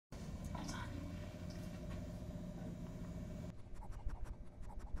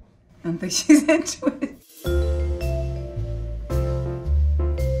don't think she's into it.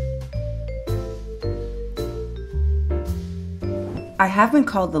 I have been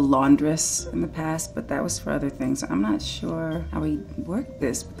called the laundress in the past, but that was for other things. I'm not sure how we work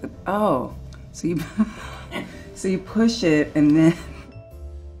this. Oh, so you, so you push it and then,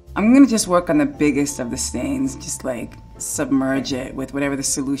 I'm gonna just work on the biggest of the stains, just like submerge it with whatever the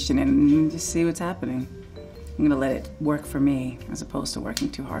solution is and just see what's happening. I'm gonna let it work for me as opposed to working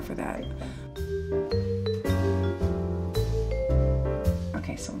too hard for that.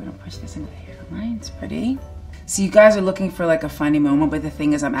 Okay, so we're gonna push this into the hairline. It's pretty. So you guys are looking for like a funny moment, but the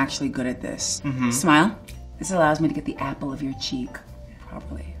thing is I'm actually good at this. Smile. This allows me to get the apple of your cheek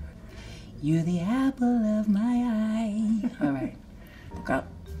properly. You're the apple of my eye. All right, look up.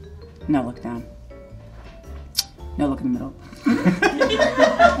 No, look down. No, look in the middle.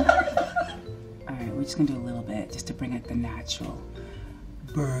 All right, we're just gonna do a little bit just to bring out the natural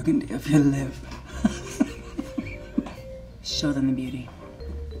burgundy of your lip. Show them the beauty.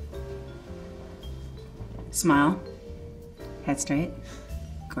 Smile, head straight,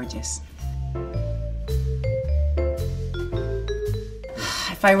 gorgeous.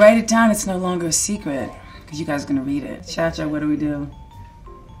 If I write it down, it's no longer a secret because you guys are gonna read it. Cha-cha, what do we do?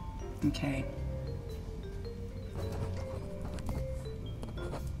 Okay.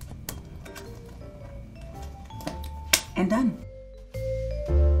 And done.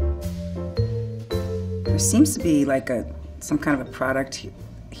 There seems to be like some kind of a product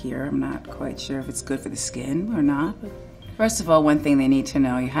here. I'm not quite sure if it's good for the skin or not. But first of all, one thing they need to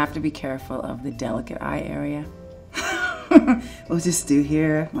know, you have to be careful of the delicate eye area. We'll just do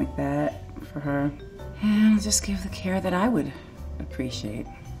here like that for her. And just give the care that I would appreciate.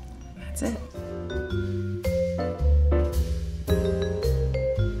 That's it.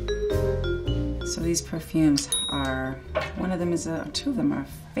 So these perfumes are, one of them is two of them are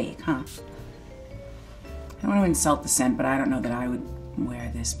fake, huh? I don't want to insult the scent, but I don't know that I would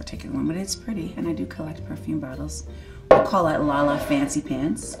wear this particular one, but it's pretty, and I do collect perfume bottles. We'll call that Lala Fancy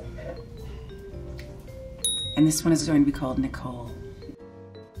Pants. And this one is going to be called Nicole.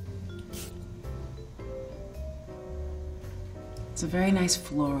 It's a very nice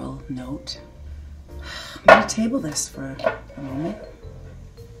floral note. I'm going to table this for a moment.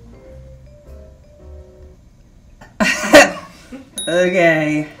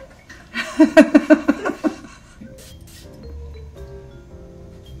 Okay.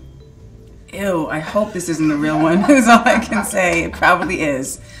 Ew, I hope this isn't the real one, is all I can say. It probably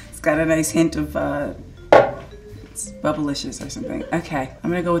is. It's got a nice hint of it's bubblicious or something. Okay, I'm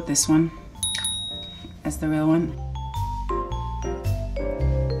gonna go with this one as the real one.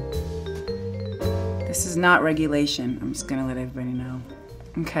 This is not regulation. I'm just gonna let everybody know.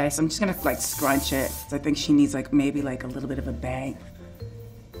 Okay, so I'm just gonna like scrunch it. I think she needs like maybe like a little bit of a bang.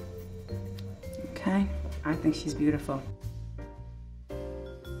 Okay, I think she's beautiful.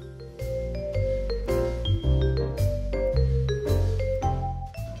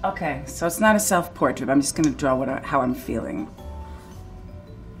 Okay, so it's not a self-portrait. I'm just gonna draw how I'm feeling.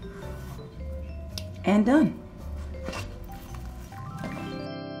 And done.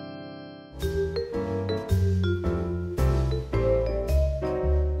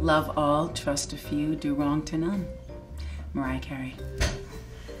 Love all, trust a few, do wrong to none. Mariah Carey.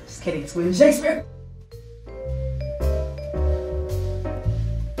 Just kidding, it's William Shakespeare.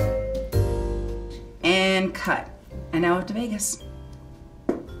 And cut. And now off to Vegas.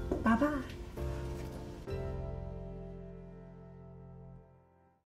 Bye-bye.